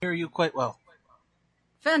Hear you quite well.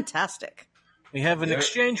 Fantastic. We have an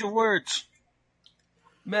exchange of words.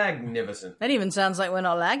 Magnificent. That even sounds like we're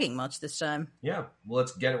not lagging much this time. Yeah, well,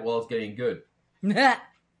 let's get it while it's getting good.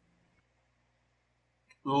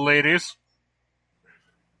 Ladies.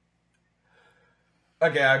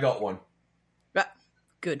 Okay, I got one.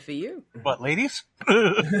 Good for you. What, ladies?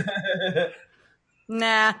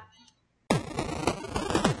 Nah.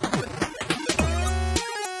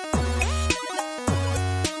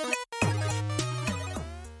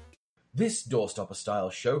 This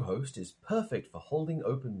doorstopper-style show host is perfect for holding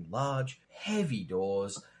open large, heavy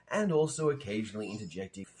doors and also occasionally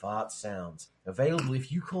interjecting fart sounds. Available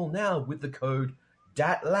if you call now with the code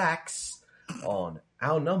DATLAX on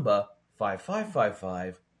our number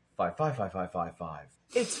 5555 555555.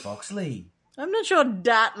 It's Fox Lee. I'm not sure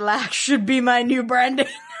Datlax should be my new branding.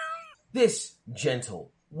 This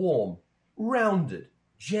gentle, warm, rounded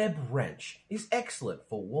Jeb wrench is excellent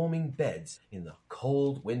for warming beds in the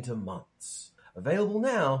cold winter months. Available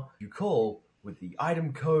now, you call with the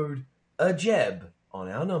item code AJEB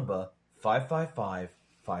on our number 555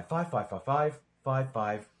 5555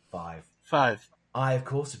 555. 5. I, of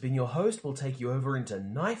course, have been your host. We'll take you over into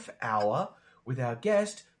Knife Hour with our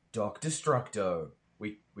guest, Doc Destructo.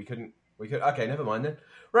 We couldn't. Okay, never mind then.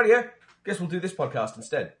 Rightio. Guess we'll do this podcast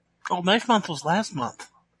instead. Oh, Knife Month was last month.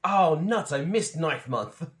 Oh, nuts. I missed Knife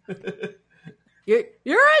Month. You're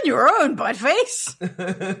on your own, buttface.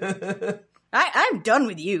 I'm done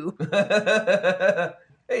with you.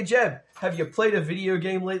 Hey, Jeb, have you played a video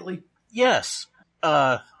game lately? Yes.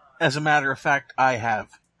 As a matter of fact, I have.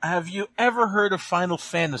 Have you ever heard of Final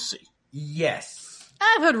Fantasy? Yes.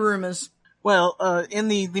 I've heard rumors. Well, in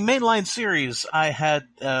the mainline series, I had,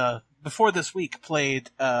 before this week, played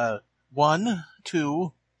 1,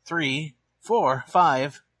 2, 3, 4,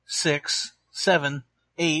 5, 6, 7,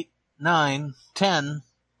 8, 9, 10,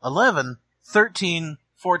 11, 13,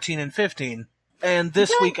 14, and 15. And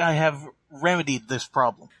this week I have remedied this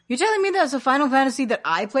problem. You're telling me that's a Final Fantasy that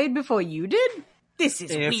I played before you did? This is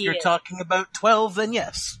weird. If you're talking about 12, then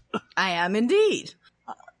yes. I am indeed.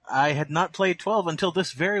 I had not played 12 until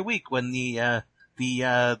this very week when the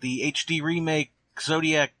HD remake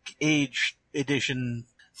Zodiac Age edition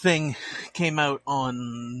thing came out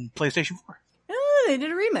on PlayStation 4. Oh, they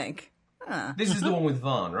did a remake. Huh. This is the one with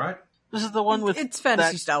Vaughn, right? This is the one with it's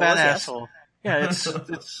Fantasy that, Star that Wars, yes. asshole. Yeah,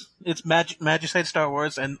 it's Magicite Star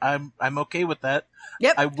Wars, and I'm okay with that.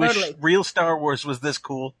 Yep, I wish totally. real Star Wars was this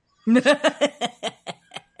cool.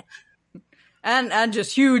 and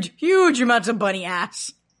just huge amounts of bunny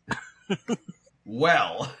ass.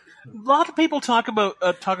 Well, A lot of people talk about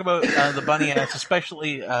the bunny ass,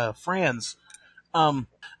 especially Franz.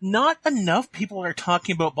 Not enough people are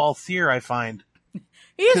talking about Balthier, I find.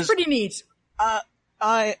 He is pretty neat.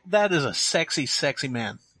 That is a sexy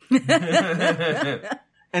man.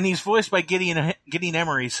 And he's voiced by Gideon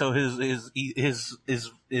Emery, so his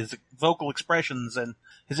vocal expressions and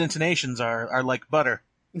his intonations are like butter.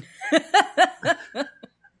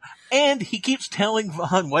 And he keeps telling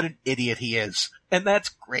Vaughn what an idiot he is. And that's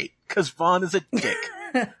great, because Vaughn is a dick.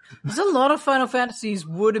 There's a lot of Final Fantasies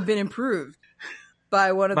would have been improved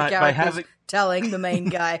by one of the characters telling the main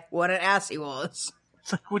guy what an ass he was.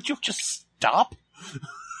 It's like, would you just stop?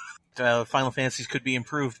 Final Fantasies could be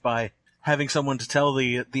improved by having someone to tell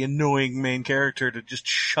the annoying main character to just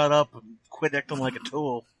shut up and quit acting like a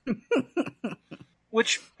tool.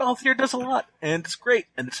 Which Balthier does a lot, and it's great,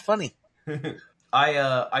 and it's funny.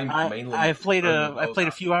 I've played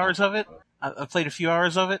a few hours of it. I've played a few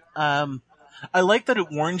hours of it. I like that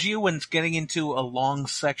it warns you when it's getting into a long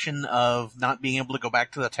section of not being able to go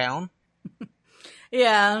back to the town.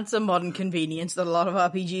 Yeah, it's a modern convenience that a lot of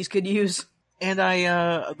RPGs could use. And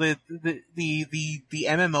the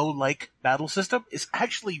MMO like battle system is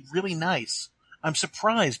actually really nice. I'm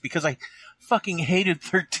surprised because I fucking hated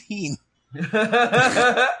 13.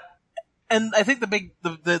 And I think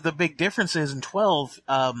the big difference is in 12,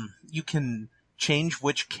 you can change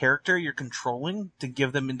which character you're controlling to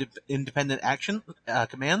give them independent action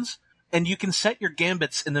commands, and you can set your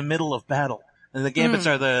gambits in the middle of battle. And the gambits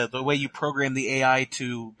are the way you program the AI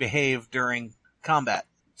to behave during combat.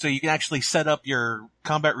 So you can actually set up your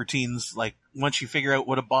combat routines, like, once you figure out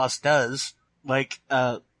what a boss does. Like,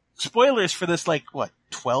 spoilers for this,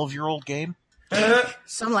 12-year-old game?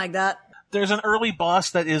 Something like that. There's an early boss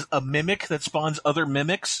that is a mimic that spawns other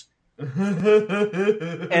mimics. And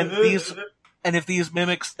if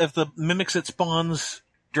the mimics it spawns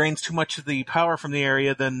drains too much of the power from the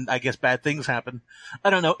area, then I guess bad things happen. I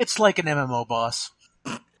don't know. It's like an MMO boss.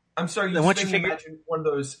 I'm sorry. Imagine one of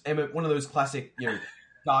those classic,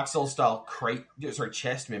 Dark Souls style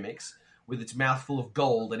chest mimics with its mouth full of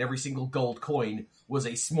gold, and every single gold coin was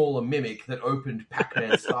a smaller mimic that opened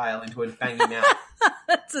Pac-Man style into a fangy mouth.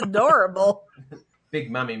 That's adorable. Big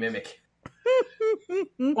mummy mimic.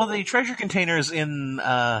 Well, the treasure containers in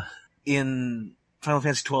Final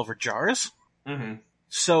Fantasy XII are jars. Mm-hmm.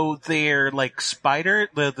 So they're like spider.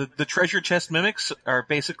 The treasure chest mimics are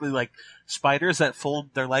basically like spiders that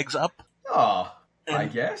fold their legs up. Oh, I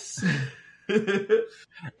guess.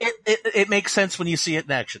 It makes sense when you see it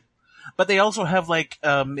in action. But they also have like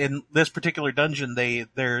in this particular dungeon,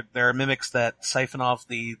 there are mimics that siphon off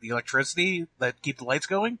the electricity that keep the lights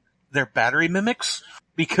going. They're battery mimics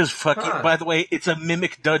because by the way, it's a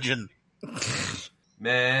mimic dungeon.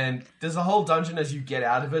 Man, does the whole dungeon, as you get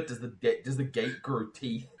out of it, does the gate grow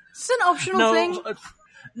teeth? It's an optional thing.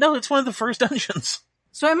 No, it's one of the first dungeons.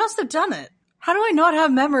 So I must have done it. How do I not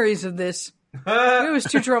have memories of this? It was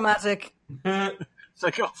too traumatic. It's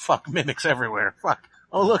like, oh fuck, mimics everywhere. Fuck.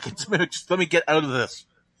 Oh look, it's mimics. Let me get out of this.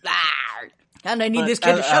 And I need this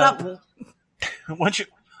kid to shut up. Once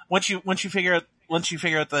you figure out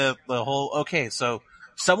the whole, okay, so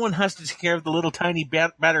someone has to take care of the little tiny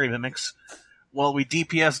battery mimics while we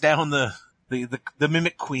DPS down the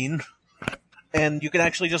mimic queen, and you can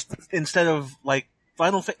actually just, instead of like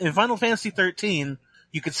in Final Fantasy 13,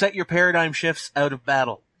 you could set your paradigm shifts out of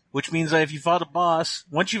battle, which means that if you fought a boss,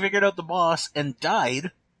 once you figured out the boss and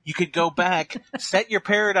died, you could go back, set your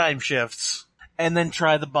paradigm shifts, and then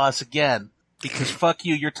try the boss again. Because fuck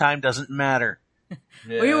you, your time doesn't matter.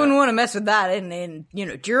 Yeah. Well, you wouldn't want to mess with that in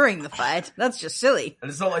during the fight. That's just silly.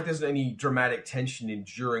 And it's not like there's any dramatic tension in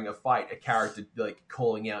during a fight, a character like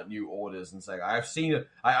calling out new orders and saying, I've seen it,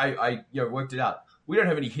 I worked it out. We don't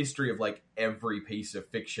have any history of like every piece of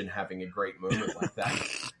fiction having a great moment like that.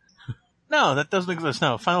 No, that doesn't exist.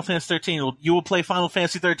 No, Final Fantasy 13, you will play Final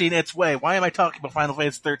Fantasy 13 its way. Why am I talking about Final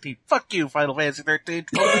Fantasy 13? Fuck you, Final Fantasy 13.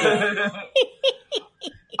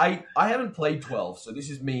 I haven't played 12, so this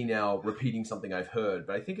is me now repeating something I've heard,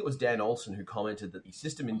 but I think it was Dan Olsen who commented that the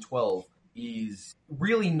system in 12 is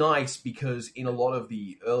really nice because in a lot of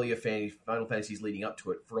the earlier Final Fantasies leading up to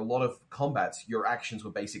it, for a lot of combats, your actions were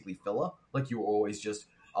basically filler. Like you were always just,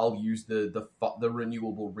 I'll use the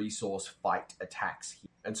renewable resource fight attacks here.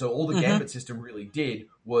 And so all the Gambit system really did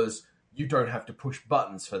was you don't have to push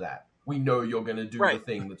buttons for that. We know you're going to do the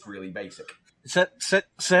thing that's really basic. Set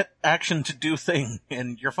action to do thing,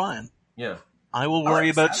 and you're fine. Yeah. I will worry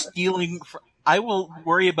about stealing. I will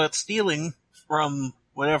worry about stealing from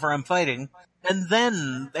whatever I'm fighting, and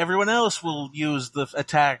then everyone else will use the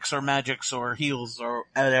attacks or magics or heals or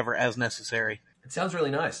whatever as necessary. It sounds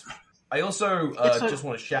really nice. I also just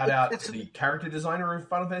want to shout out to the character designer of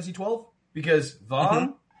Final Fantasy XII, because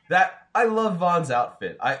Vaan, I love Vaan's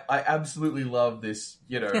outfit. I absolutely love this,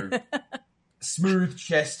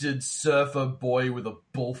 smooth-chested surfer boy with a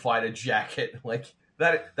bullfighter jacket. Like,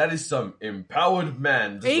 that is some empowered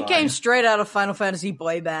man design. He came straight out of Final Fantasy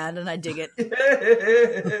Boy Band, and I dig it. But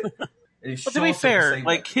to be fair,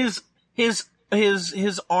 like, his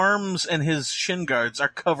arms and his shin guards are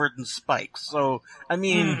covered in spikes. So, I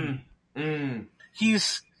mean,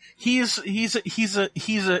 he's a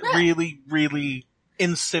really, really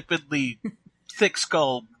insipidly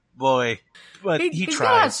thick-skulled boy, but he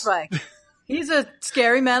tries. He's a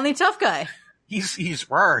scary, manly, tough guy. He's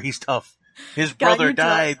tough. His brother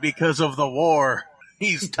died because of the war.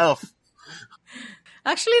 He's tough.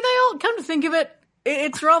 Actually, they all come to think of it.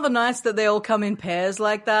 It's rather nice that they all come in pairs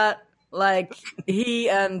like that. Like, he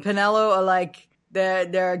and Penelo are like,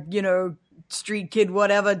 they're street kid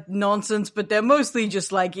whatever nonsense, but they're mostly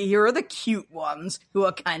just like, here are the cute ones who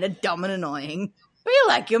are kind of dumb and annoying. But you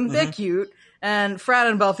like them, they're cute. And Fran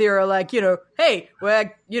and Balthier are like, hey,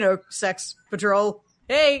 we're, sex patrol.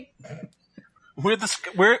 Hey.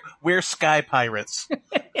 We're sky pirates.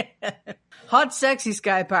 Hot, sexy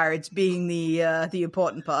sky pirates being the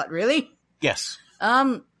important part, really? Yes.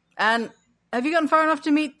 And have you gotten far enough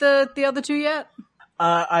to meet the other two yet?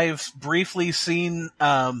 I've briefly seen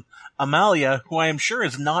Amalia, who I am sure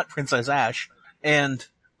is not Princess Ash, and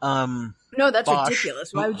no, that's Bosch,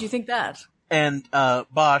 ridiculous. Why would you think that? And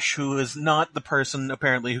Bosch, who is not the person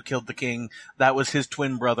apparently who killed the king. That was his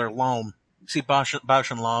twin brother Lom. See, Bosch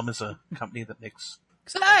and Lom is a company that makes.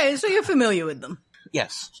 So you're familiar with them?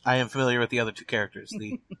 Yes, I am familiar with the other two characters.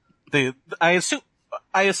 I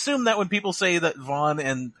assume that when people say that Vaan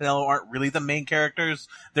and Penelo aren't really the main characters,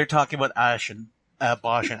 they're talking about Ash and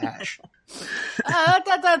Bosch and Ash.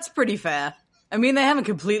 That's pretty fair. I mean, they haven't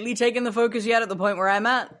completely taken the focus yet at the point where I'm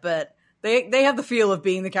at, but they have the feel of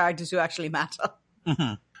being the characters who actually matter.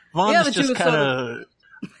 Vaan is just kind of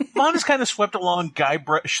Vaan is kind of swept along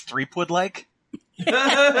Guybrush Threepwood like.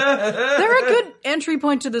 They're a good entry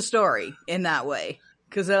point to the story in that way.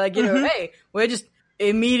 Because they're like, hey, we're just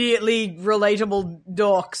immediately relatable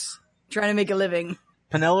dorks trying to make a living.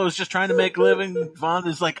 Penelo's just trying to make a living. Vaughn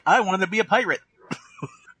is like, I want to be a pirate.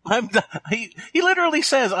 He literally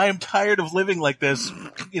says, I am tired of living like this,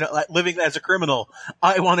 living as a criminal.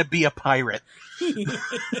 I want to be a pirate.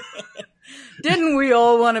 Didn't we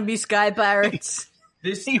all want to be sky pirates?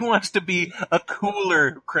 He wants to be a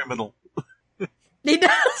cooler criminal. He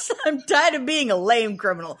does. I'm tired of being a lame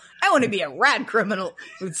criminal. I want to be a rad criminal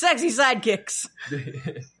with sexy sidekicks.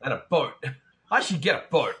 And a boat. I should get a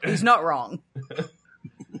boat. He's not wrong.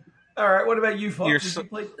 All right, what about you, Fox?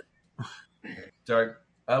 Sorry.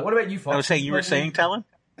 What about you, Fox? I was saying, you were saying, Talon?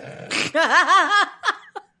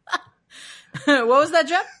 What was that,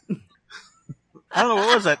 Jeff? I don't know,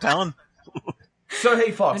 what was that, Talon? So,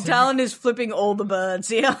 hey, Fox. Talon is flipping all the birds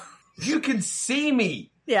here. You can see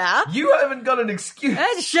me. Yeah. You haven't got an excuse. I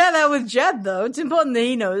had to share that with Jeb, though. It's important that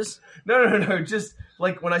he knows. No. Just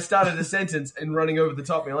like when I started a sentence and running over the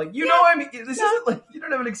top, you're like, this isn't like, you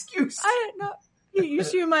don't have an excuse. I don't know. You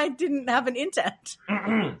assume I didn't have an intent.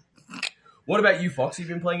 What about you, Fox? Have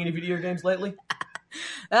you been playing any video games lately?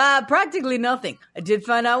 Practically nothing. I did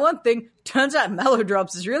find out one thing. Turns out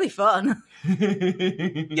Mellowdrops is really fun.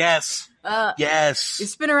 Yes. Yes.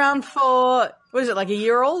 It's been around for, what is it, like a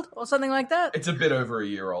year old or something like that? It's a bit over a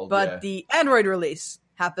year old, But the Android release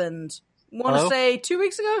happened, want to say 2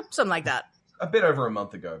 weeks ago? Something like that. A bit over a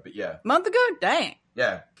month ago, but yeah. Month ago? Dang.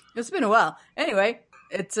 Yeah. It's been a while. Anyway,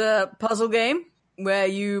 it's a puzzle game where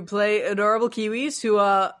you play adorable Kiwis who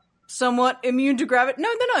are somewhat immune to gravity. No,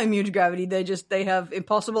 they're not immune to gravity. They have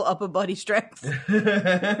impossible upper body strength.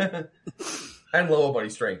 And lower body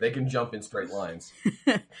strength. They can jump in straight lines.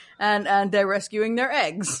 and they're rescuing their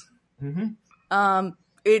eggs. Mm-hmm.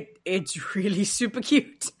 It's really super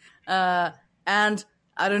cute. And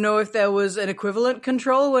I don't know if there was an equivalent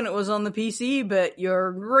control when it was on the PC, but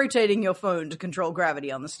you're rotating your phone to control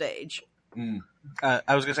gravity on the stage.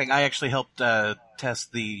 I was going to say, I actually helped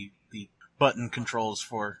test the button controls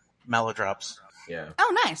for Mellowdrops. Yeah.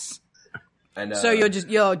 Oh, nice. And so you're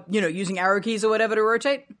using arrow keys or whatever to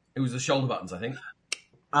rotate? It was the shoulder buttons, I think.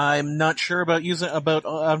 I'm not sure about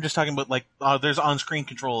I'm just talking about there's on-screen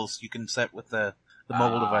controls you can set with the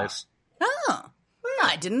mobile device. Oh,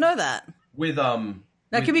 I didn't know that. With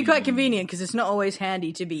That could be quite convenient because it's not always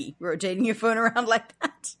handy to be rotating your phone around like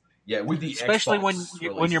that. Yeah, with the especially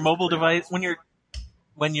Xbox when your mobile device when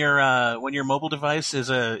your mobile device is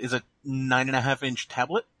a 9.5-inch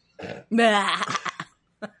tablet. I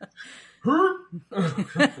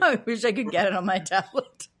wish I could get it on my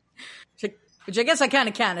tablet. Which I guess I kind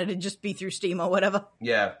of can. It'd just be through Steam or whatever.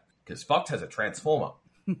 Yeah, because Fox has a transformer.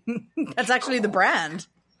 That's actually the brand.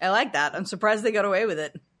 I like that. I'm surprised they got away with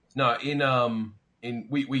it. No,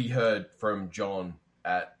 we heard from John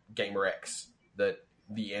at GamerX that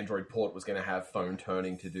the Android port was going to have phone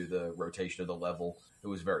turning to do the rotation of the level. It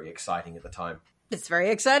was very exciting at the time. It's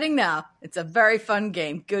very exciting now. It's a very fun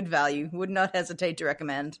game. Good value. Would not hesitate to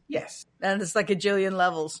recommend. Yes. And it's like a jillion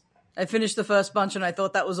levels. I finished the first bunch and I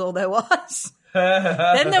thought that was all there was.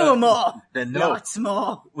 Then there were more. Then lots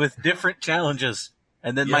more. With different challenges.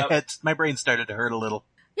 And then my brain started to hurt a little.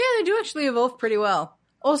 Yeah, they do actually evolve pretty well.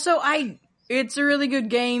 Also, it's a really good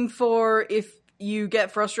game for if you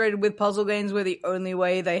get frustrated with puzzle games where the only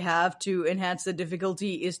way they have to enhance the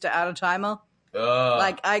difficulty is to add a timer.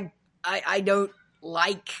 Like, I don't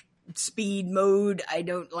like speed mode. I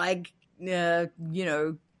don't like, go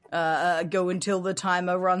until the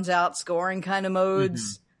timer runs out scoring kind of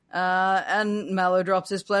modes. And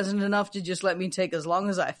Mellowdrops is pleasant enough to just let me take as long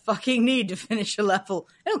as I fucking need to finish a level.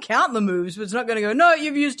 It'll count the moves, but it's not going to go, no,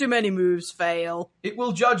 you've used too many moves, fail. It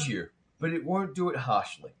will judge you, but it won't do it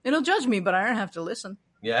harshly. It'll judge me, but I don't have to listen.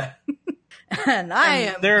 Yeah. And I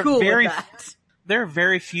am cool with that. There are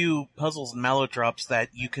very few puzzles in Mellowdrops that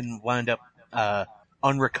you can wind up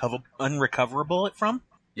unrecoverable from.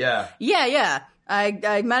 Yeah. Yeah.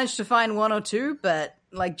 I managed to find one or two, but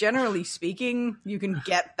like generally speaking, you can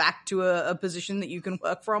get back to a position that you can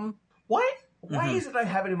work from. Why is it I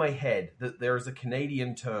have it in my head that there is a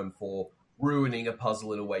Canadian term for ruining a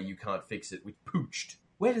puzzle in a way you can't fix it with pooched?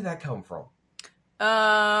 Where did that come from?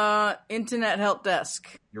 Internet help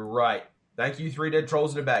desk. You're right. Thank you, 3 Dead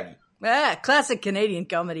Trolls in a Baggie. Ah, classic Canadian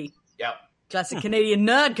comedy. Yep. Classic Canadian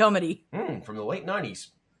nerd comedy. From the late 90s.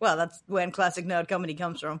 Well, that's when classic nerd comedy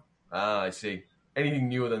comes from. Ah, I see. Anything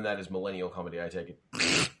newer than that is millennial comedy, I take it.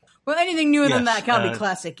 Well, anything newer than that can't be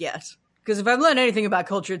classic yet. Because if I've learned anything about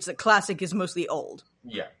culture, it's that classic is mostly old.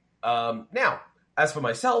 Yeah. Now, as for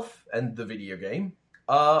myself and the video game,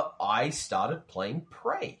 I started playing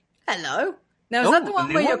Prey. Hello. Now, is Oh, that the the one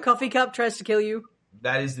new where your one? coffee cup tries to kill you?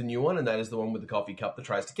 That is the new one, and that is the one with the coffee cup that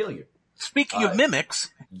tries to kill you. Speaking of mimics,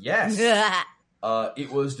 Yes. Yeah.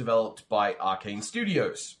 It was developed by Arcane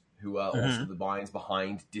Studios, who are also the minds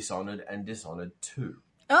behind Dishonored and Dishonored 2.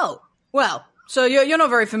 Oh, well, so you're not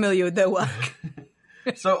very familiar with their work.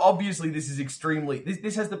 So obviously this is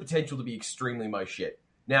this has the potential to be extremely my shit.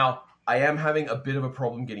 Now, I am having a bit of a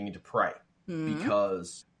problem getting into Prey.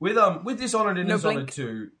 Because with Dishonored and No Dishonored blink.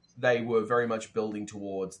 2, they were very much building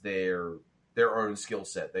towards their own skill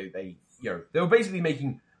set. They were basically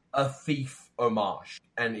making a Thief homage.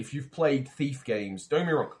 And if you've played Thief games, don't get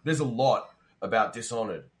me wrong, there's a lot about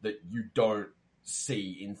Dishonored that you don't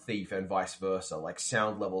see in Thief and vice versa. Like,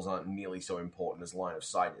 sound levels aren't nearly so important as line of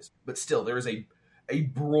sight is. But still, there is a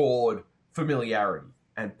broad familiarity.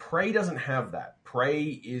 And Prey doesn't have that. Prey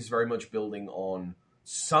is very much building on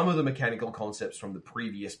some of the mechanical concepts from the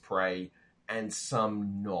previous Prey and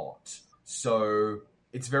some not. So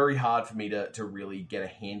it's very hard for me to really get a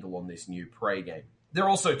handle on this new Prey game. They're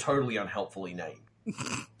also totally unhelpfully named.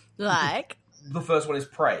 Like? The first one is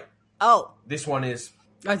Prey. Oh. This one is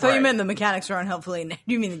I thought Prey. you meant the mechanics are unhelpfully named.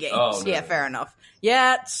 You mean the games. Oh, no, Yeah, no. fair enough.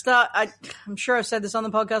 Yeah, I'm sure I've said this on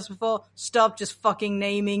the podcast before. Stop just fucking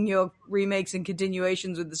naming your remakes and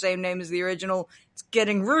continuations with the same name as the original. It's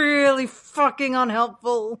getting really fucking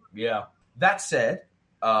unhelpful. Yeah. That said,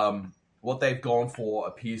 what they've gone for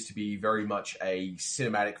appears to be very much a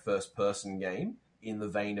cinematic first-person game in the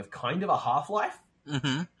vein of kind of a Half-Life.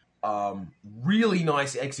 Really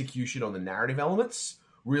nice execution on the narrative elements.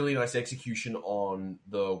 Really nice execution on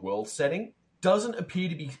the world setting. Doesn't appear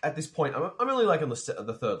to be, at this point, I'm only like on the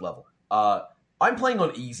third level. I'm playing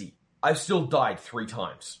on easy. I've still died 3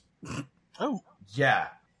 times. oh, Yeah.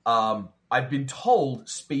 I've been told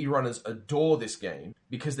speedrunners adore this game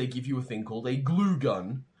because they give you a thing called a glue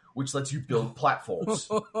gun, which lets you build platforms.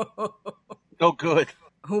 oh, good.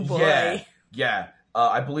 Oh boy. Yeah.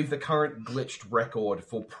 I believe the current glitched record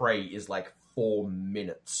for Prey is like 4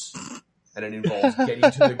 minutes. And it involves getting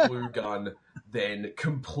to the glue gun, then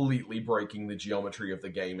completely breaking the geometry of the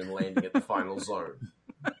game and landing at the final zone.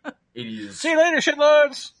 It is... See you later,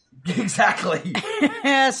 shitlords! Exactly!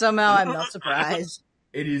 Somehow I'm not surprised.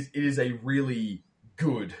 It is a really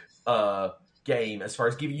good game as far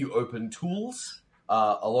as giving you open tools.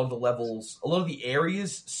 A lot of the levels, a lot of the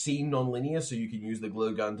areas seem non-linear, so you can use the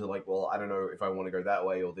glue gun to like, well, I don't know if I want to go that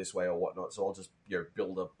way or this way or whatnot, so I'll just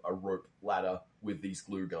build a rope ladder with these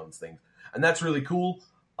glue guns things. And that's really cool.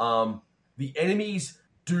 The enemies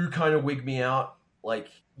do kind of wig me out. Like,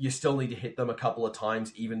 you still need to hit them a couple of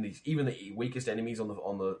times. Even the weakest enemies at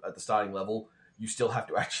the starting level, you still have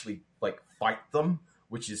to actually like fight them,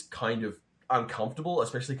 which is kind of uncomfortable,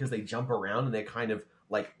 especially because they jump around and they're kind of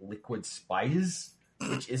like liquid spiders,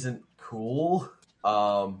 which isn't cool.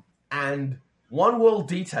 And one world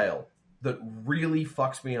detail that really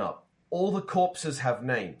fucks me up: all the corpses have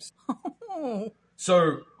names. Oh.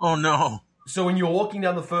 So Oh, no. So when you're walking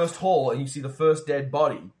down the first hall and you see the first dead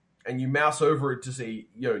body, and you mouse over it to see,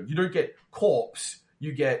 you don't get corpse,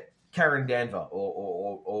 you get Karen Danver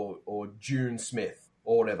or June Smith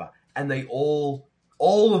or whatever, and they all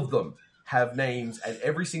of them have names, and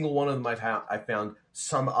every single one of them I found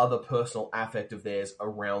some other personal affect of theirs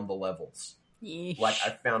around the levels. Yeesh. Like,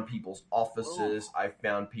 I found people's offices, I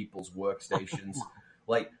found people's workstations.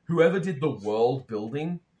 Like, whoever did the world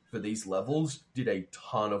building for these levels did a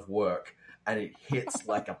ton of work, and it hits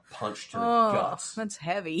like a punch to the guts. That's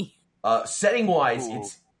heavy. Setting-wise, Ooh.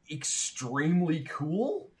 it's extremely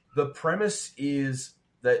cool. The premise is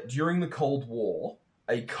that during the Cold War,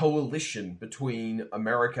 a coalition between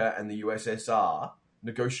America and the USSR,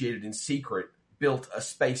 negotiated in secret, built a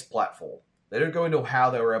space platform. They don't go into how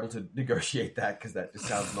they were able to negotiate that, because that just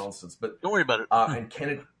sounds nonsense. But Don't worry about it. and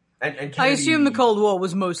Kennedy... And Kennedy, I assume the Cold War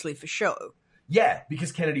was mostly for show. Yeah,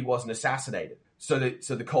 because Kennedy wasn't assassinated. So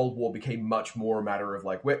the Cold War became much more a matter of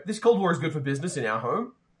like, this Cold War is good for business in our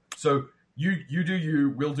home. So you do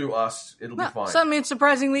you, we'll do us. It'll be fine. Suddenly it's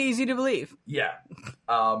surprisingly easy to believe. Yeah.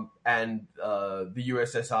 And the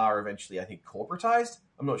USSR eventually, I think, corporatized.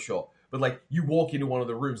 I'm not sure. But like, you walk into one of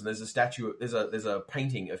the rooms and there's a statue, there's a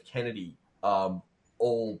painting of Kennedy,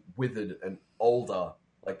 all withered and older,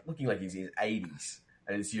 like looking like he's in his 80s.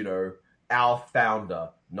 And it's, our founder,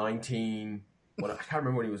 I can't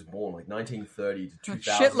remember when he was born, like 1930 to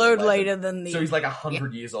 2000. Shitload later than the... So he's like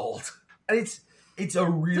 100 years old. And it's a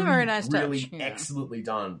really, very nice touch, really yeah. excellently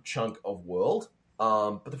done chunk of world.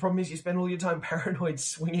 But the problem is you spend all your time paranoid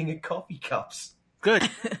swinging at coffee cups. Good.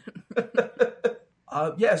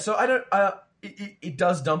 So I don't... It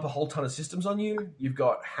does dump a whole ton of systems on you. You've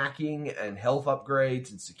got hacking and health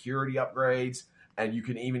upgrades and security upgrades. and you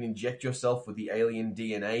can even inject yourself with the alien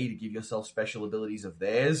DNA to give yourself special abilities of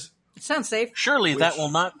theirs. It sounds safe. Surely that will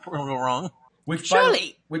not go wrong.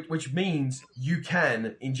 Surely. Which means you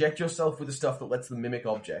can inject yourself with the stuff that lets them mimic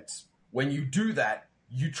objects. When you do that,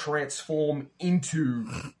 you transform into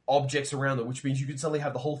objects around them, which means you can suddenly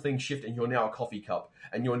have the whole thing shift and you're now a coffee cup.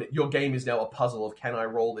 And your game is now a puzzle of, can I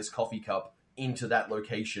roll this coffee cup into that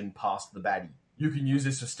location past the baddie? You can use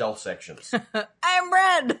this for stealth sections. I'm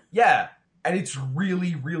red! Yeah, and it's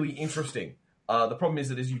really, really interesting. The problem is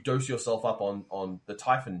that as you dose yourself up on the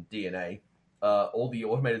Typhon DNA, all the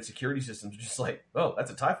automated security systems are just like, oh,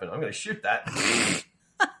 that's a Typhon, I'm going to shoot that.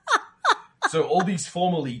 So all these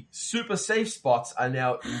formerly super safe spots are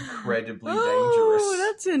now incredibly dangerous. Oh,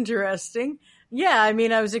 that's interesting. Yeah, I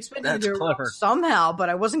mean, I was expecting That's to clever. somehow, but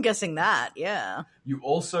I wasn't guessing that. Yeah. You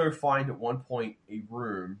also find at one point a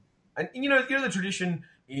room, and you know the tradition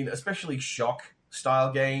in especially shock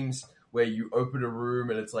style games where you open a room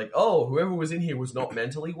and it's like, oh, whoever was in here was not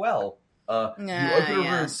mentally well. You open a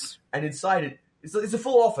room and inside it, it's a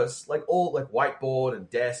full office, like all like whiteboard and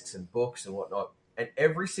desks and books and whatnot. And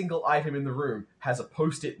every single item in the room has a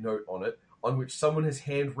post-it note on it on which someone has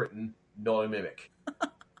handwritten, not a mimic.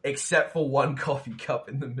 Except for one coffee cup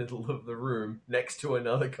in the middle of the room next to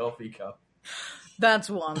another coffee cup. That's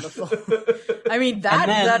wonderful. I mean, And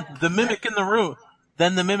then that the mimic in the room.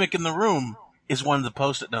 Then the mimic in the room is one of the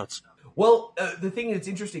post-it notes. Well, the thing that's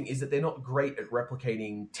interesting is that they're not great at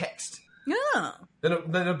replicating text. yeah. They're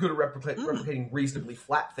not good at replicating reasonably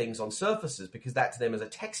flat things on surfaces because that to them is a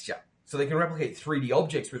texture. So they can replicate 3D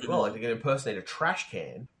objects really well. Like they can impersonate a trash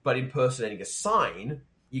can, but impersonating a sign,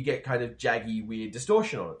 you get kind of jaggy, weird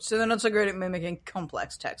distortion on it. So they're not so great at mimicking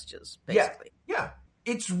complex textures, basically. Yeah.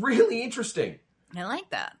 It's really interesting. I like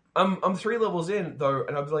that. I'm 3 levels in, though,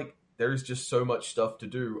 and I'm like, there's just so much stuff to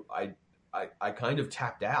do. I kind of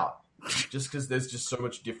tapped out just because there's just so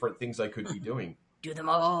much different things I could be doing. Do them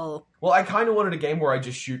all. Well, I kind of wanted a game where I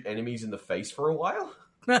just shoot enemies in the face for a while.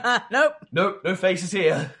 Nope. Nope, no faces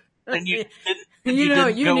here. And you didn't, You know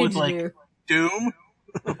what didn't you go need with to like do. Doom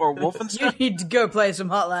or You Wolfenstein. need to go play some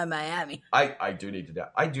Hotline Miami. I do need to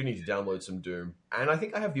download some Doom, and I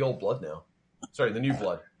think I have the old Blood now. Sorry, the new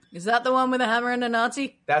Blood. Is that the one with a hammer and a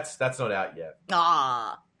Nazi? That's not out yet.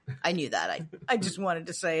 Ah, I knew that. I just wanted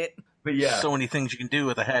to say it. But yeah, So many things you can do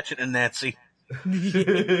with a hatchet and Nazi.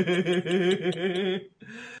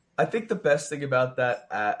 I think the best thing about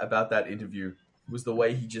that interview was the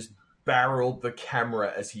way he just barreled the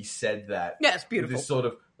camera as he said that. Yeah, it's With beautiful. this sort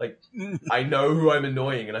of like, I know who I'm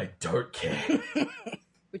annoying and I don't care.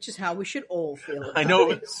 Which is how we should all feel. I about know.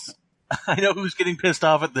 it. I know who's getting pissed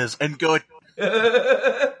off at this and good.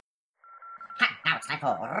 Ha, now it's time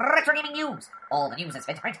for Retro Gaming News. All the news is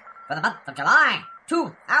fit to print for the month of July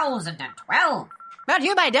 2012. Brought to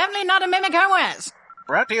you by Definitely Not a Mimic Homewares.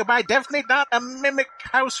 Brought to you by Definitely Not a Mimic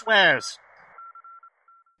Housewares.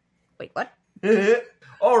 Wait, what?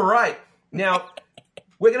 All right. Now,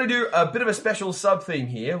 we're going to do a bit of a special sub-theme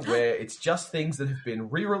here where it's just things that have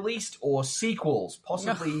been re-released or sequels,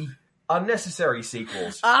 possibly unnecessary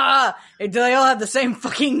sequels. Ah, do they all have the same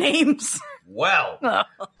fucking names? Well,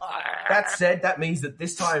 that said, that means that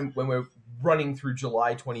this time when we're running through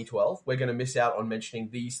July 2012, we're going to miss out on mentioning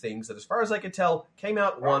these things that, as far as I can tell, came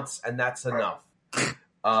out once and that's enough.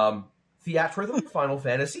 Theatrhythm, Final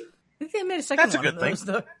Fantasy. I think they made a second That's a one good of those,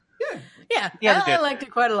 though. Yeah. Yeah, they I did. liked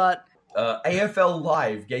it quite a lot. AFL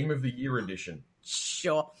Live, Game of the Year Edition.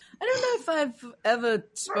 Sure. I don't know if I've ever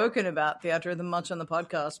spoken about Theatrhythm much on the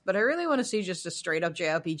podcast, but I really want to see just a straight-up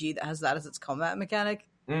JRPG that has that as its combat mechanic.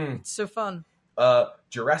 It's so fun.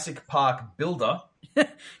 Jurassic Park Builder.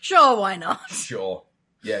 Sure, why not? Sure.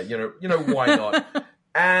 Yeah, you know why not?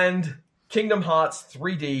 And Kingdom Hearts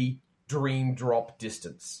 3D Dream Drop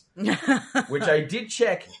Distance, which I did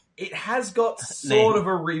check. It has got sort of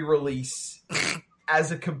a re-release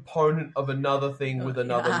as a component of another thing with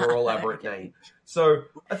another more elaborate name. So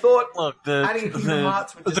I thought, Look, adding a Kingdom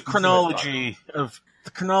Hearts would just the be too much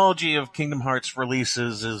chronology of Kingdom Hearts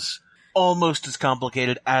releases is almost as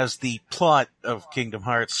complicated as the plot of Kingdom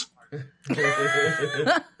Hearts.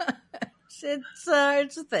 It's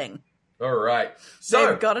a thing. All right. So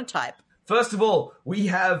They've got a type. first of all, we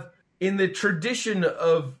have, in the tradition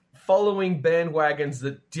of following bandwagons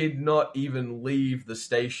that did not even leave the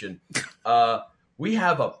station, we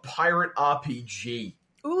have a pirate RPG.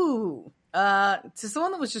 Ooh. Is this the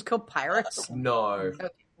one that was just called Pirates? No.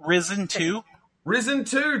 Risen 2? Risen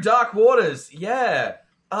 2, Dark Waters. Yeah.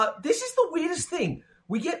 This is the weirdest thing.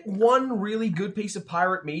 We get one really good piece of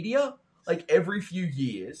pirate media, like every few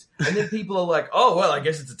years, and then people are like, oh, well, I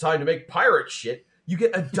guess it's a time to make pirate shit. you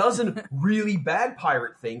get a dozen really bad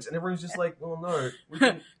pirate things, and everyone's just like, oh no.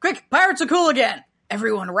 Quick, pirates are cool again.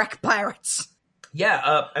 Everyone wreck pirates.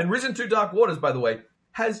 Yeah, and Risen 2 Dark Waters, by the way,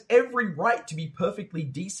 has every right to be perfectly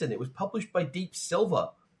decent. It was published by Deep Silver,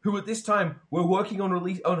 who at this time were working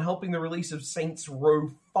on helping the release of Saints Row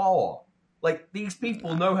 4. Like, these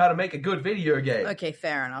people know how to make a good video game. Okay,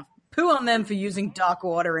 fair enough. Poo on them for using dark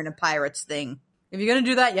water in a pirates thing. If you're gonna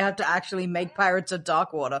do that, you have to actually make pirates of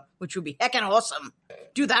dark water, which would be heckin' awesome.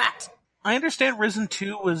 Do that! I understand Risen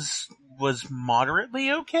 2 was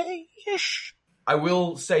moderately okay-ish. I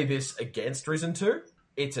will say this against Risen 2.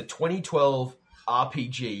 It's a 2012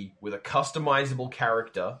 RPG with a customizable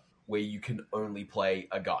character where you can only play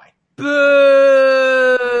a guy. Boo!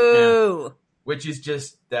 Yeah. Which is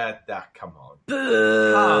just that, come on.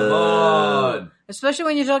 Boo! Come on! Especially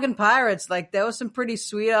when you're talking pirates, like, there were some pretty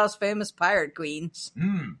sweet-ass famous pirate queens.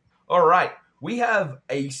 Alright, we have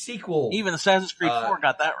a sequel. Even Assassin's Creed 4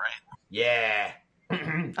 got that right. Yeah.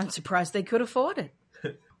 I'm surprised they could afford it.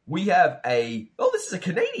 We have this is a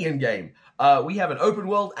Canadian game. We have an open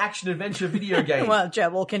world action adventure video game. Well,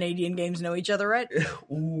 Jeb, all Canadian games know each other, right?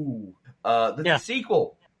 Ooh. The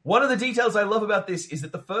sequel. One of the details I love about this is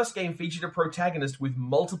that the first game featured a protagonist with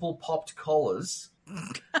multiple popped collars,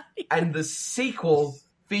 and the sequel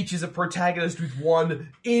features a protagonist with one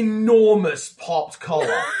enormous popped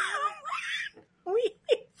collar.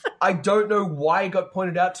 I don't know why it got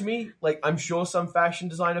pointed out to me. Like, I'm sure some fashion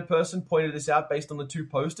designer person pointed this out based on the two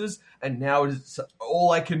posters, and now it's all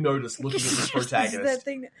I can notice looking at this protagonist.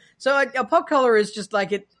 So a pop collar is just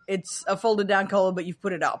like it's a folded down collar, but you've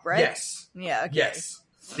put it up, right? Yes. Yeah. Okay. Yes.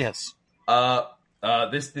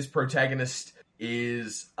 This protagonist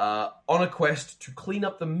is on a quest to clean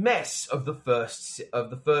up the mess of the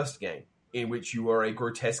first game, in which you are a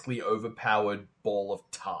grotesquely overpowered ball of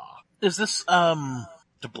tar. Is this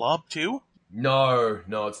the Blob 2? No,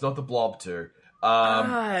 it's not the Blob 2.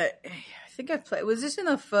 I think I played. Was this in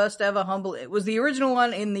the first ever Humble? It was the original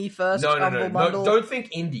one in the first Humble Bundle. No, don't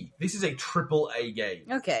think indie. This is a AAA game.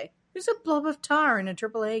 Okay. There's a blob of tar in a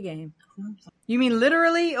AAA game. You mean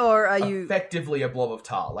literally, or are you... Effectively a blob of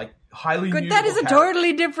tar. Like, highly mutable That is a character.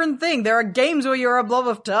 totally different thing. There are games where you're a blob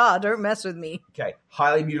of tar. Don't mess with me. Okay,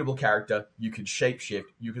 highly mutable character. You can shapeshift.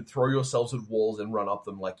 You can throw yourselves at walls and run up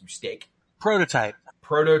them like you stick. Prototype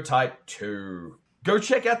 2. Go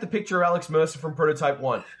check out the picture of Alex Mercer from Prototype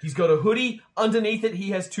 1. He's got a hoodie. Underneath it,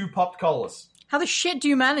 he has 2 popped collars. How the shit do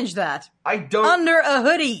you manage that? I don't... Under a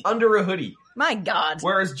hoodie. Under a hoodie. My God.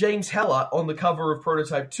 Whereas James Heller, on the cover of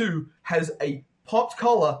Prototype 2, has a popped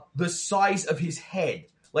collar the size of his head.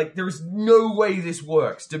 Like, there is no way this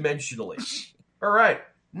works dimensionally. Alright,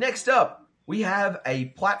 next up, we have a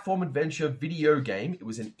platform adventure video game. It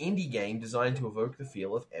was an indie game designed to evoke the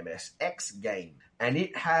feel of MSX game. And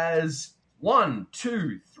it has 1,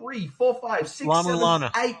 2, 3, 4, 5, 6, La 7,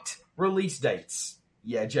 Mulana. 8 release dates.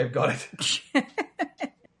 Yeah, Jeb got it.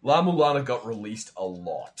 La Mulana got released a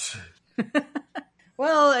lot.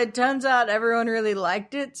 Well, it turns out everyone really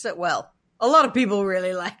liked it. So, well, a lot of people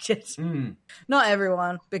really liked it. Not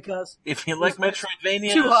everyone, because... If you like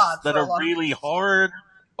Metroidvanias too hard that for a are lot. really hard...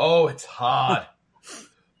 Oh, it's hard.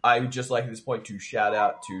 I would just like at this point to shout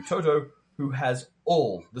out to Toto, who has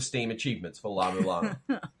all the Steam achievements for La Mulana.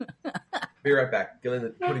 Be right back.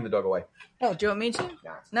 Putting the dog away. Oh, do you want me to?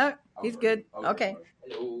 No, he's good. Okay.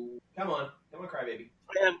 Hello. Come on, crybaby.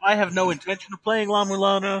 I have no intention of playing La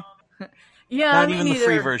Mulana. Yeah, Not me even the neither.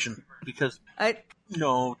 free version. Because, I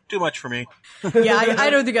too much for me. I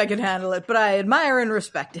don't think I can handle it, but I admire and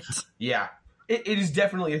respect it. Yeah. It is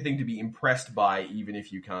definitely a thing to be impressed by, even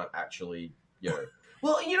if you can't actually,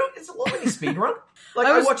 Well, it's a lot like a speedrun. Like,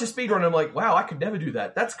 I watch a speedrun and I'm like, wow, I could never do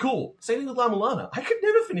that. That's cool. Same thing with La Mulana. I could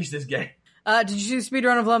never finish this game. Did you see the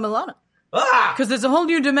speedrun of La Mulana? Ah! Because there's a whole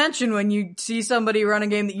new dimension when you see somebody run a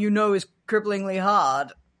game that you know is cripplingly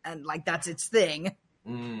hard, and, like, that's its thing.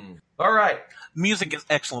 All right. Music is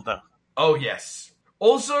excellent, though. Oh, yes.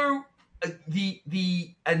 Also,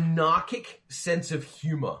 the anarchic sense of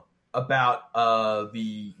humor about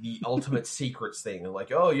the ultimate secrets thing.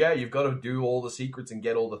 Like, oh, yeah, you've got to do all the secrets and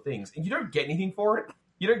get all the things. And you don't get anything for it.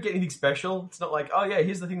 You don't get anything special. It's not like, oh, yeah,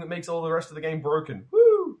 here's the thing that makes all the rest of the game broken.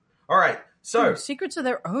 Woo! All right. So, secrets are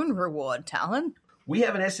their own reward, Talon. we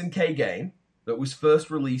have an SNK game that was first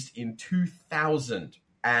released in 2000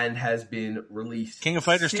 and has been released... King of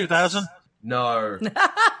Fighters 2000? No.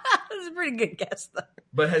 That's a pretty good guess, though.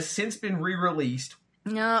 But has since been re-released.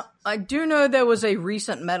 No, I do know there was a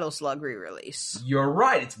recent Metal Slug re-release. You're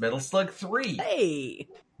right, it's Metal Slug 3. Hey!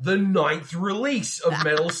 The 9th release of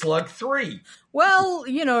Metal Slug 3. Well,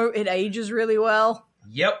 it ages really well.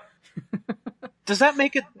 Yep. Does that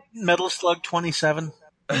make it Metal Slug 27.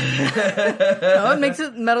 Oh, it makes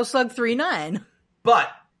it Metal Slug 3.9. But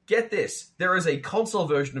get this, there is a console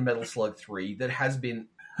version of Metal Slug 3 that has been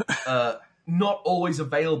not always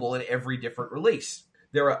available in every different release.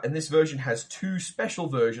 And this version has 2 special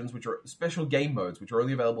versions, which are special game modes, which are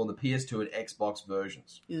only available on the PS2 and Xbox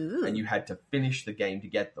versions. Ooh. And you had to finish the game to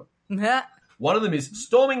get them. Ha. One of them is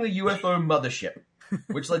Storming the UFO Mothership,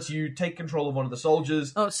 which lets you take control of one of the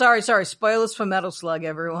soldiers. Oh, sorry. Spoilers for Metal Slug,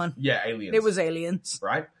 everyone. Yeah, aliens. It was aliens.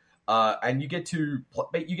 Right? And you get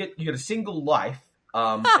a single life,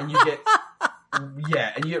 and you get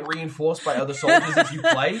and you get reinforced by other soldiers as you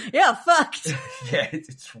play. Yeah, fucked. Yeah,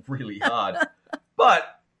 it's really hard.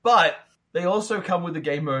 But they also come with the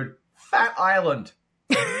game mode Fat Island.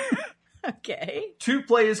 Okay. 2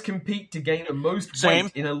 players compete to gain the most Same.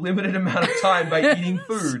 weight in a limited amount of time by eating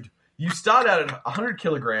food. You start out at 100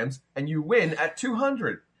 kilograms and you win at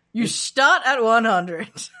 200. You start at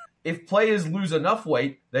 100. If players lose enough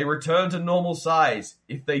weight, they return to normal size.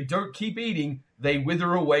 If they don't keep eating, they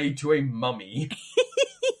wither away to a mummy.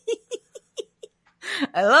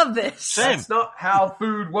 I love this. Same. That's not how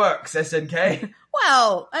food works, SNK.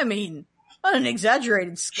 Well, I mean, on an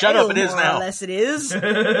exaggerated scale, Shut up, it is more now. or less it is.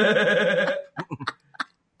 That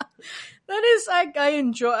is, I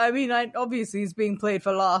enjoy, I mean, obviously it's being played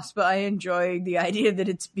for laughs, but I enjoy the idea that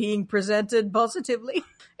it's being presented positively.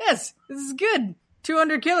 Yes, this is good.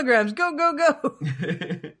 200 kilograms, go, go, go.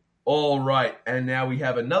 All right, and now we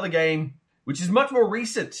have another game, which is much more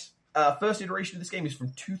recent. First iteration of this game is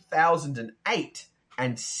from 2008,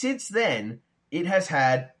 and since then, it has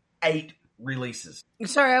had 8 releases.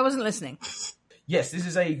 Sorry, I wasn't listening. Yes, this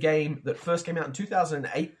is a game that first came out in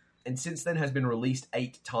 2008, and since then has been released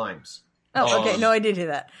 8 times. Oh, okay, no, I did hear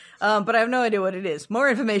that. But I have no idea what it is. More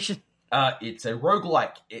information. It's a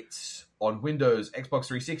roguelike. It's on Windows, Xbox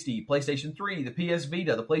 360, PlayStation 3, the PS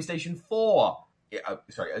Vita, the PlayStation 4.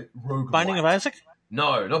 Roguelike. Binding of Isaac?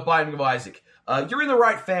 No, not Binding of Isaac. You're in the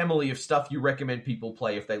right family of stuff you recommend people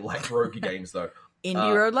play if they like rogue games, though.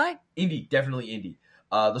 Indie roguelike? Indie, definitely indie.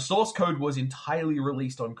 The source code was entirely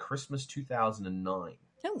released on Christmas 2009.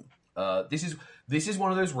 Oh. This is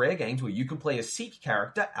one of those rare games where you can play a Sikh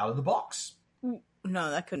character out of the box.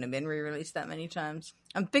 No, that couldn't have been re-released that many times.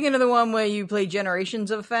 I'm thinking of the one where you play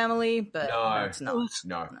Generations of Family, but No. it's not.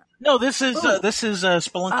 No. No, this is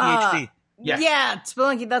Spelunky HD. Yes. Yeah,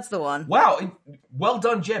 Spelunky, that's the one. Wow, well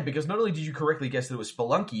done, Jeb, because not only did you correctly guess that it was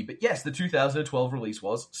Spelunky, but yes, the 2012 release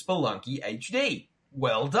was Spelunky HD.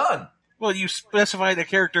 Well done. Well, you specified a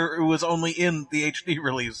character who was only in the HD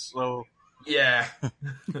release, so... Yeah.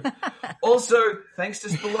 Also, thanks to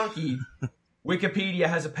Spelunky, Wikipedia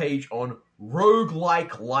has a page on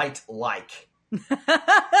roguelike light like.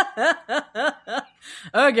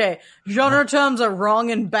 Okay, genre terms are wrong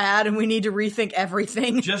and bad, and we need to rethink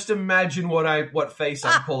everything. Just imagine what face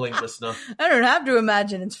I'm pulling, listener. I don't have to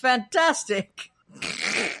imagine. It's fantastic.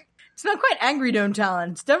 It's not quite angry Dome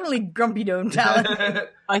Talon. It's definitely grumpy Dome Talon.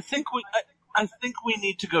 I think we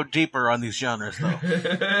need to go deeper on these genres, though.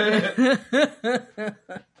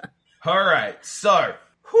 All right, so,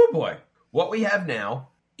 whoo boy, what we have now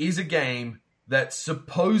is a game that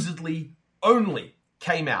supposedly only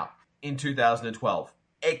came out in 2012,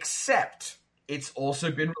 except it's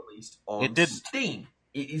also been released on Steam.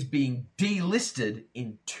 It is being delisted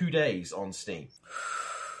in 2 days on Steam.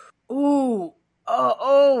 Ooh.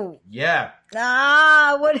 Oh. Yeah.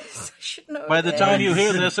 What is... I should know. By the time you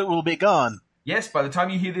hear this, it will be gone. Yes, by the time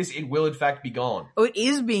you hear this, it will in fact be gone. Oh, it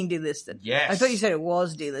is being delisted. Yes. I thought you said it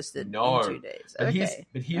was delisted in 2 days. But Okay.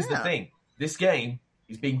 here's the thing. This game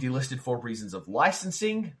is being delisted for reasons of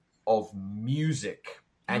licensing, of music,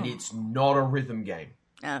 and it's not a rhythm game.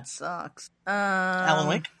 That sucks. Alan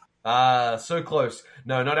Wake? So close.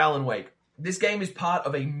 No, not Alan Wake. This game is part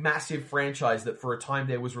of a massive franchise that for a time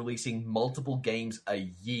there was releasing multiple games a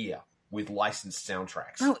year with licensed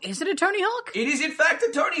soundtracks. Oh, is it a Tony Hawk? It is in fact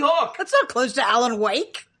a Tony Hawk! That's not close to Alan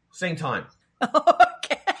Wake. Same time.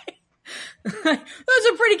 Okay. Those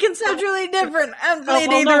are pretty conceptually different. I haven't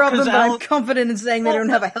played either of them, but I'm confident in saying they don't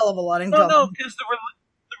have a hell of a lot in common. No, because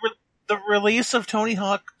the release of Tony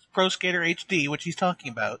Hawk Pro Skater HD, which he's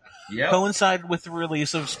talking about, coincided with the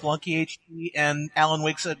release of Spelunky HD and Alan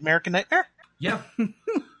Wake's American Nightmare? Yeah.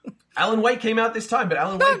 Alan Wake came out this time, but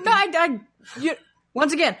Alan Wake...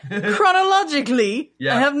 Once again, chronologically,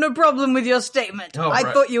 I have no problem with your statement. I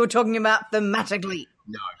thought you were talking about thematically.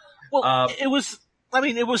 No. Well, it was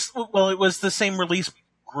the same release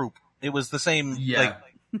group. It was the same,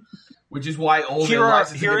 which is why all the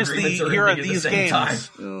licensing agreements are ending at the same time.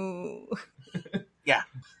 Ooh. Yeah.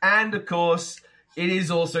 And, of course, It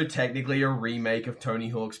is also technically a remake of Tony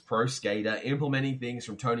Hawk's Pro Skater, implementing things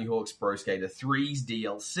from Tony Hawk's Pro Skater 3's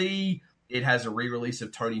DLC. It has a re-release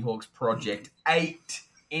of Tony Hawk's Project 8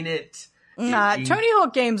 in it. Tony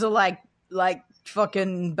Hawk games are like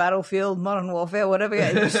fucking Battlefield, Modern Warfare, whatever.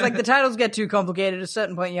 It's just like the titles get too complicated. At a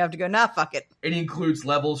certain point, you have to go, nah, fuck it. It includes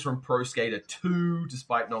levels from Pro Skater 2,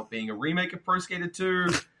 despite not being a remake of Pro Skater 2.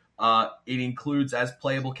 It includes as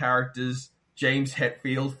playable characters James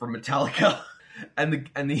Hetfield from Metallica, and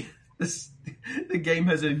the game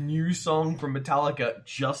has a new song from Metallica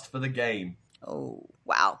just for the game. Oh,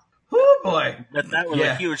 wow. Oh boy, That was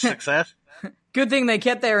a huge success. Good thing they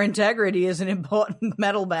kept their integrity as an important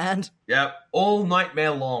metal band. Yep, all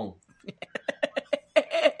nightmare long.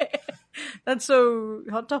 That's so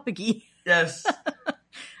hot topic-y. Yes.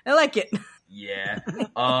 I like it. Yeah.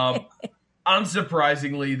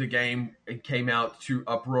 Unsurprisingly, the game came out to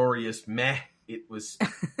uproarious meh. It was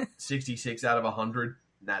 66 out of 100.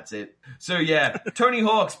 That's it. So yeah, Tony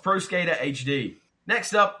Hawk's Pro Skater HD.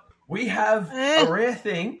 Next up, we have a rare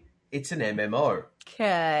thing. It's an MMO.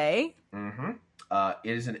 Okay. Mm-hmm. It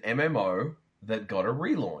is an MMO that got a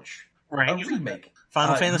relaunch. Right. A remake.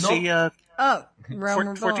 Final Fantasy. Oh,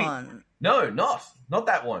 Realm 14. Reborn. No, not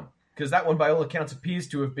that one. Because that one, by all accounts, appears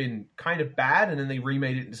to have been kind of bad, and then they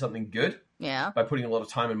remade it into something good Yeah. by putting a lot of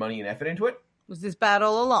time and money and effort into it. Was this bad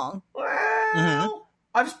all along? Well,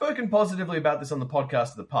 I've spoken positively about this on the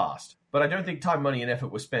podcast in the past, but I don't think time, money, and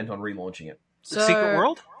effort was spent on relaunching it. So... Secret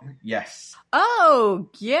World? Yes. Oh,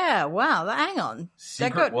 yeah. Wow. Hang on.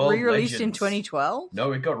 Secret that got World re-released in Legends. 2012?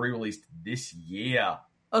 No, it got re-released this year.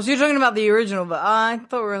 Oh, so you're talking about the original, but I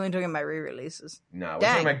thought we were only talking about re-releases. No, we're Dang.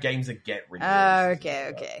 talking about games that get re-released.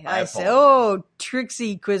 Okay. I I see. apologize. Oh,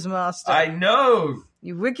 tricksy Quizmaster. I know!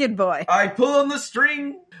 You wicked boy. I pull on the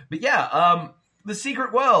string! But yeah, The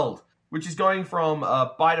Secret World, which is going from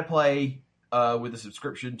buy-to-play with a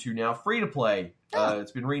subscription to now free-to-play.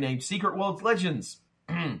 It's been renamed Secret World Legends.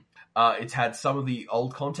 It's had some of the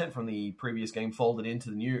old content from the previous game folded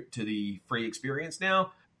into the free experience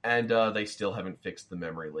now, and they still haven't fixed the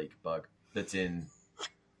memory leak bug that's in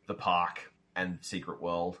the Park and Secret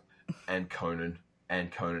World and Conan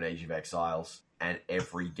Age of Exiles and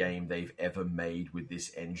every game they've ever made with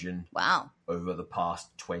this engine Wow. over the past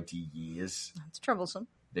 20 years. That's troublesome.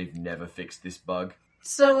 They've never fixed this bug.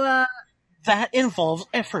 So, That involves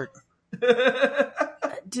effort.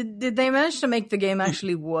 did they manage to make the game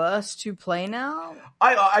actually worse to play now?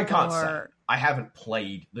 I can't say. Or- I haven't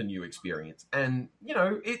played the new experience. And,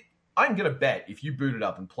 I'm going to bet if you boot it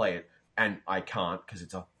up and play it, and I can't because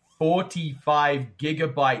it's a 45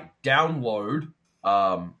 gigabyte download.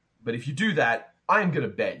 But if you do that, I'm going to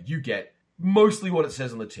bet you get mostly what it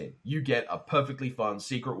says on the tin. You get a perfectly fun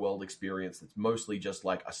Secret World experience that's mostly just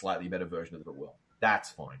like a slightly better version of the world. That's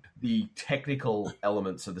fine. The technical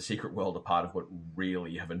elements of the Secret World are part of what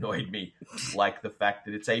really have annoyed me. Like the fact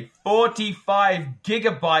that it's a 45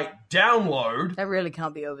 gigabyte download. That really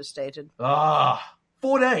can't be overstated.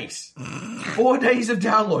 4 days. 4 days of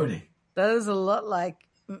downloading. That is a lot like...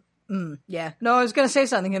 yeah. No, I was going to say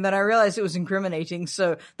something and then I realized it was incriminating,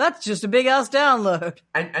 so that's just a big-ass download.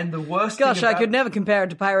 And the worst Gosh, thing I could never compare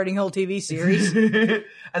it to pirating whole TV series.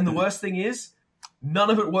 And the worst thing is, none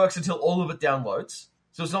of it works until all of it downloads.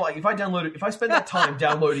 So it's not like if I spent that time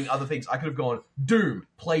downloading other things, I could have gone,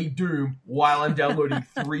 play Doom while I'm downloading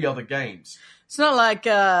 3 other games. It's not like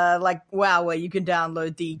WoW where you can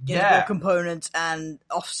download the integral components and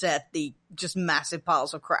offset the just massive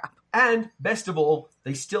piles of crap. And best of all,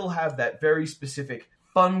 they still have that very specific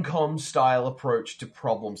Funcom style approach to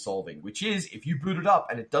problem solving, which is if you boot it up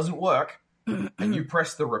and it doesn't work, and you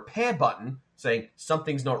press the repair button saying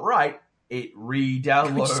something's not right, it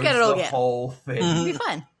re-downloads Just get it all the again. whole thing. It'll be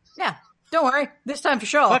fine. Yeah. Don't worry. This time for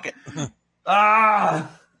sure. Fuck it.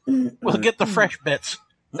 We'll get the fresh bits.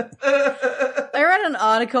 I read an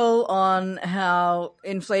article on how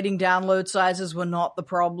inflating download sizes were not the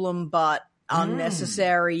problem, but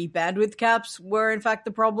unnecessary bandwidth caps were in fact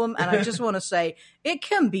the problem. And I just want to say it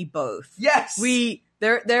can be both. Yes!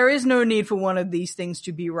 There is no need for one of these things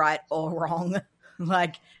to be right or wrong.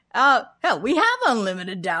 Hell, we have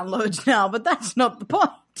unlimited downloads now, but that's not the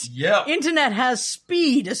point. Yep. Internet has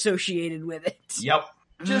speed associated with it. Yep.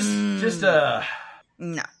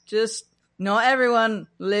 No, just not everyone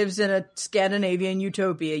lives in a Scandinavian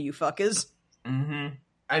utopia, you fuckers. Mm-hmm.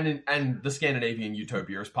 And the Scandinavian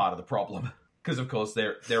utopia is part of the problem. Because, of course,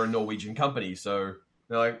 they're a Norwegian company, so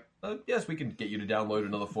they're like, Yes, we can get you to download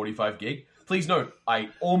another 45 gig. Please note, I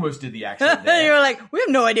almost did the accent there. You're like, we have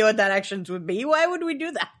no idea what that actions would be. Why would we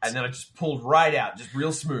do that? And then I just pulled right out, just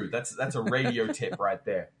real smooth. That's a radio tip right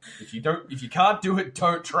there. If you can't do it,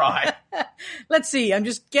 don't try. Let's see. I'm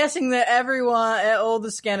just guessing that all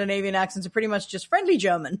the Scandinavian accents are pretty much just friendly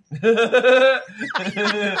German.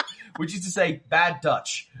 Which is to say, bad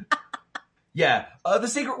Dutch. Yeah. The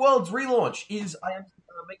Secret Worlds relaunch is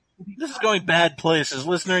This is going bad places,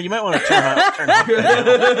 listener. You might want to turn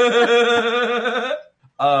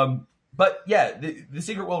off. But yeah, the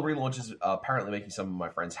Secret World relaunch is apparently making some of my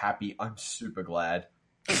friends happy. I'm super glad.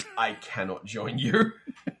 I cannot join you.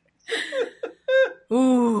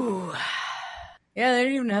 Ooh. Yeah, they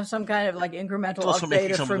don't even have some kind of like incremental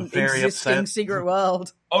update from existing upset. Secret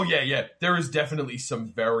World. Oh yeah. There is definitely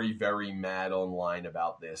some very, very mad online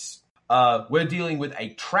about this. We're dealing with a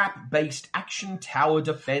trap-based action tower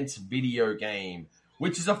defense video game,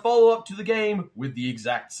 which is a follow-up to the game with the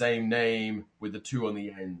exact same name, with the 2 on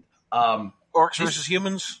the end. Orcs versus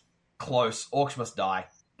humans? Close. Orcs Must Die.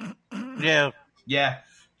 Yeah. Yeah.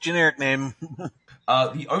 Generic name.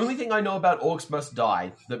 The only thing I know about Orcs Must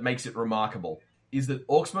Die that makes it remarkable is that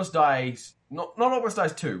Orcs Must Die, not Orcs Must Die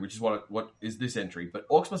 2, which is what is this entry, but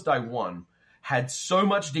Orcs Must Die 1 had so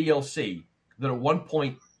much DLC that at one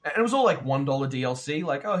point, and it was all like $1 DLC,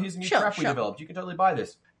 like, oh, here's a new trap we developed, you can totally buy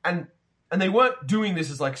this. And they weren't doing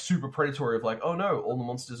this as like super predatory of like, oh no, all the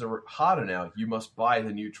monsters are harder now, you must buy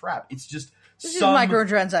the new trap. It's just This is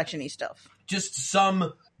microtransaction-y stuff. Just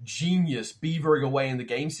some genius beavering away in the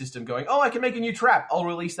game system going, oh, I can make a new trap, I'll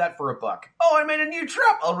release that for $1. Oh, I made a new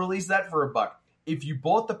trap, I'll release that for $1. If you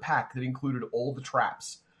bought the pack that included all the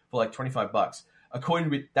traps for like $25, according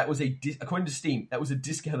to Steam, that was a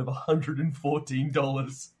discount of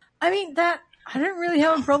 $114. I mean, I don't really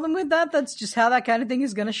have a problem with that. That's just how that kind of thing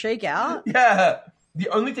is going to shake out. Yeah. The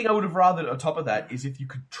only thing I would have rather on top of that is if you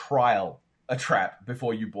could trial a trap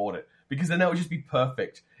before you bought it, because then that would just be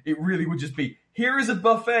perfect. It really would just be, here is a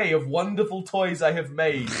buffet of wonderful toys I have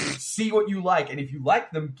made. See what you like, and if you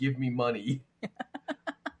like them, give me money.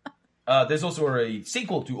 There's also a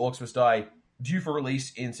sequel to Orcs Must Die due for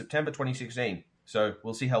release in September 2016. So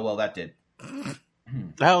we'll see how well that did.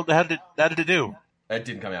 How did it do? It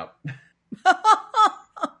didn't come out. You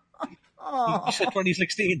said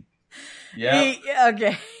 2016. Yeah.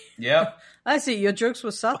 Okay. Yep. I see. Your jokes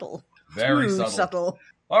were subtle. Very Too subtle.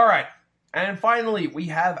 All right. And finally, we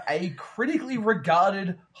have a critically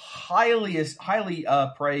regarded, highly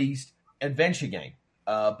praised adventure game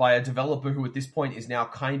by a developer who at this point is now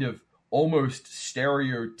kind of almost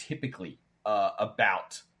stereotypically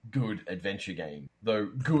about good adventure game, though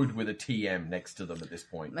good with a TM next to them at this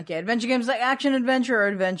point. Okay, adventure games like action adventure or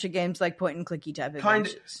adventure games like point and clicky type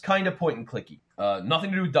adventures? Kind of point and clicky. Nothing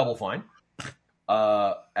to do with Double Fine.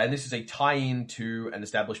 And this is a tie-in to an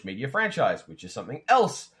established media franchise, which is something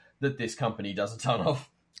else that this company does a ton of.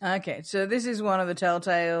 Okay, so this is one of the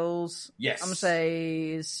Telltales. Yes. I'm going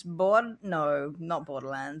to say not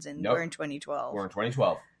Borderlands. Nope. We're in 2012. We're in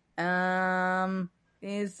 2012.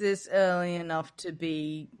 Is this early enough to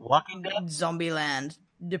be Walking Dead? Zombieland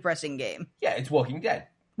depressing game? Yeah, it's Walking Dead.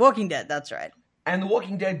 Walking Dead, that's right. And The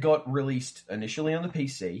Walking Dead got released initially on the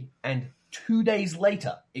PC, and 2 days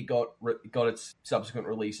later, it got its subsequent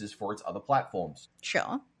releases for its other platforms.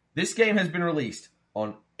 Sure. This game has been released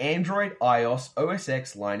on Android, iOS, OS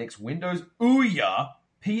X, Linux, Windows, Ouya,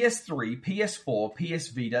 PS3, PS4, PS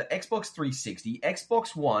Vita, Xbox 360,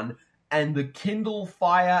 Xbox One, and the Kindle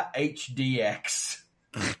Fire HDX.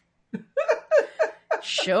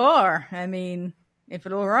 Sure. I mean, if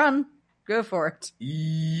it'll run, go for it.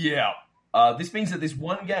 Yeah. This means that this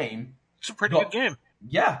one game... It's a pretty good game.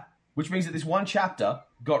 Yeah. Which means that this one chapter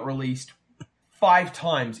got released 5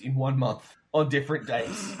 times in 1 month on different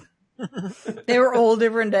days. They were all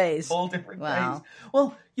different days. All different days.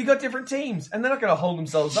 Well, you got different teams, and they're not going to hold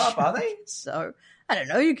themselves up, are they? So, I don't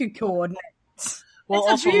know, you could coordinate. Well,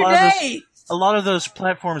 it's also a few days. A lot of those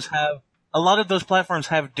platforms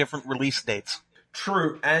have different release dates.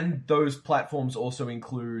 True, and those platforms also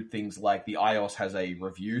include things like the iOS has a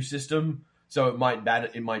review system, so it might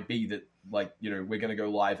be that, like, you know, we're going to go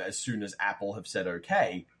live as soon as Apple have said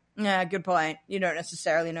okay. Yeah, good point. You don't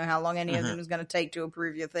necessarily know how long any of them is going to take to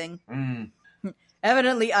approve your thing.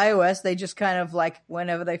 Evidently, iOS, they just kind of, like,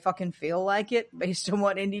 whenever they fucking feel like it, based on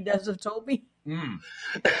what indie devs have told me.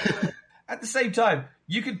 At the same time,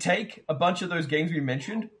 you could take a bunch of those games we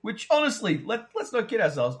mentioned, which, honestly, let's not kid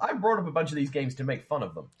ourselves. I brought up a bunch of these games to make fun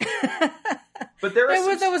of them. But there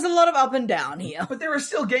was a lot of up and down here. But there are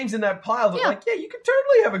still games in that pile that, you could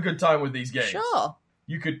totally have a good time with these games. Sure.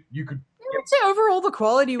 You could I'd say overall the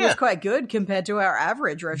quality was quite good compared to our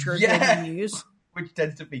average retro gaming news. Which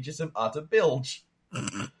tends to feature some utter bilge.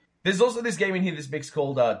 There's also this game in here, this mix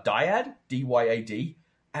called Dyad, D-Y-A-D,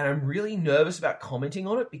 and I'm really nervous about commenting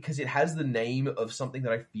on it because it has the name of something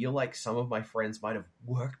that I feel like some of my friends might have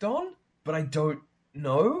worked on, but I don't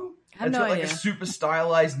know. I have It's no got like idea. a super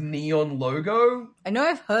stylized neon logo. I know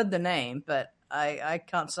I've heard the name, but I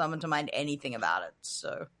can't summon to mind anything about it,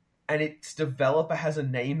 so... And its developer has a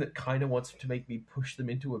name that kind of wants to make me push them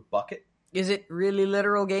into a bucket. Is it really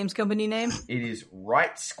literal games company name? It is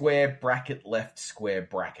right square bracket, left square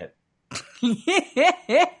bracket.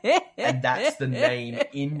 And that's the name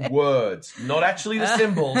in words, not actually the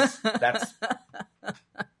symbols. That's...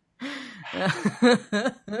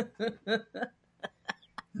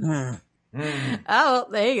 Oh, well,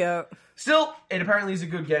 there you go. Still, it apparently is a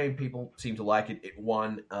good game. People seem to like it. It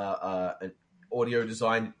won an audio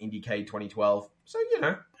design IndieCade 2012. So,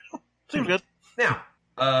 Seems good. Now,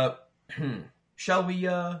 shall we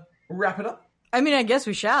wrap it up? I mean, I guess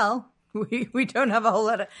we shall. We don't have a whole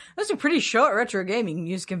lot of... Those are pretty short retro gaming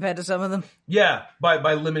news compared to some of them. Yeah, by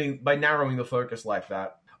narrowing the focus like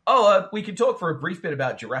that. We could talk for a brief bit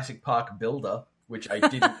about Jurassic Park Builder, which I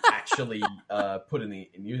didn't actually put in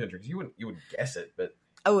the news entry, because you wouldn't guess it, but...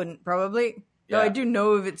 I wouldn't, probably. Though Yeah. I do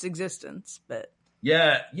know of its existence, but...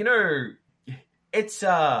 Yeah, it's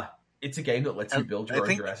a game that lets you build your I own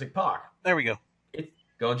think- Jurassic Park. There we go.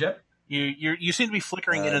 Go on, Jeb? You seem to be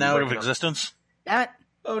flickering in and you out of waking up. existence. Damn it.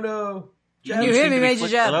 Oh no. Can you You hear seem me, to be Major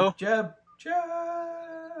Jeb? Hello? Jeb.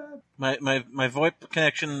 My VoIP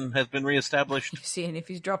connection has been reestablished. Seeing if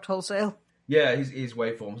he's dropped wholesale. Yeah, his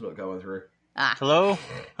waveform's not going through. Ah. Hello?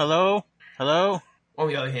 Hello? Hello? On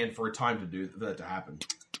the other hand, for a time for that to happen.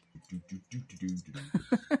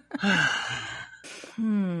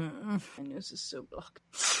 My nose is so blocked.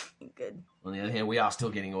 Good. On the other hand, we are still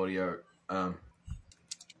getting audio.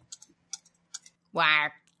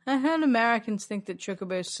 Wark. I heard Americans think that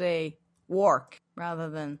chocobos say wark rather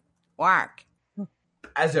than wark.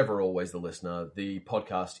 As ever, always the listener, the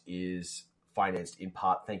podcast is financed in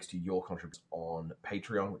part thanks to your contributions on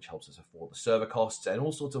Patreon, which helps us afford the server costs and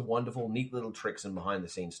all sorts of wonderful, neat little tricks and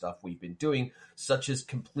behind-the-scenes stuff we've been doing, such as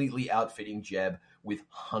completely outfitting Jeb with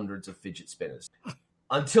hundreds of fidget spinners.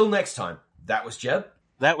 Until next time, that was Jeb.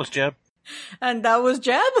 That was Jeb. And that was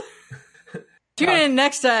Jeb? Tune in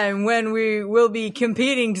next time when we will be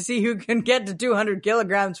competing to see who can get to 200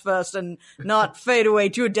 kilograms first and not fade away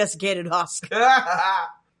to a desiccated husk.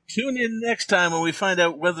 Tune in next time when we find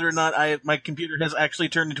out whether or not my computer has actually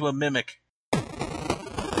turned into a mimic.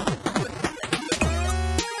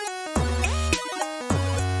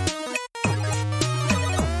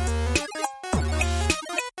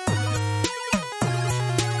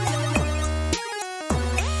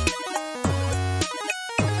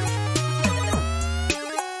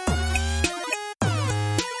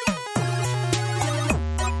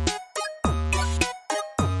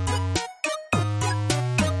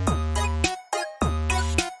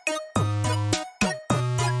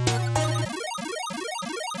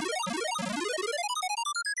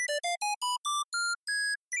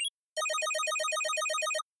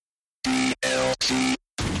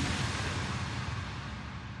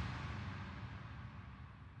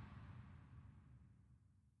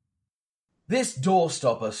 This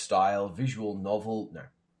doorstopper style visual novel... No.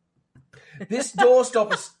 This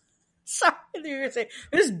doorstopper... Sorry, you were going to say,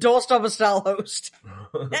 this doorstopper style host.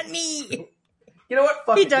 Not me. You know what?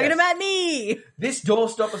 Fuck He it, talking yes. about me. This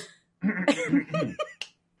doorstopper...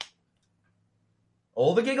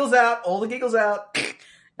 All the giggles out. All the giggles out.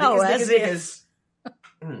 Oh, Knickers, as knickers, if.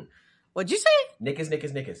 knickers. What'd you say? Knickers,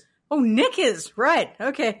 knickers, knickers. Oh, Nick is. Right.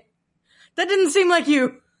 Okay. That didn't seem like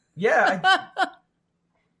you. Yeah.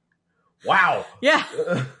 Wow. Yeah.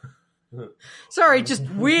 Sorry, just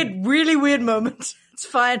weird, really weird moment. It's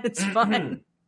fine. It's fine.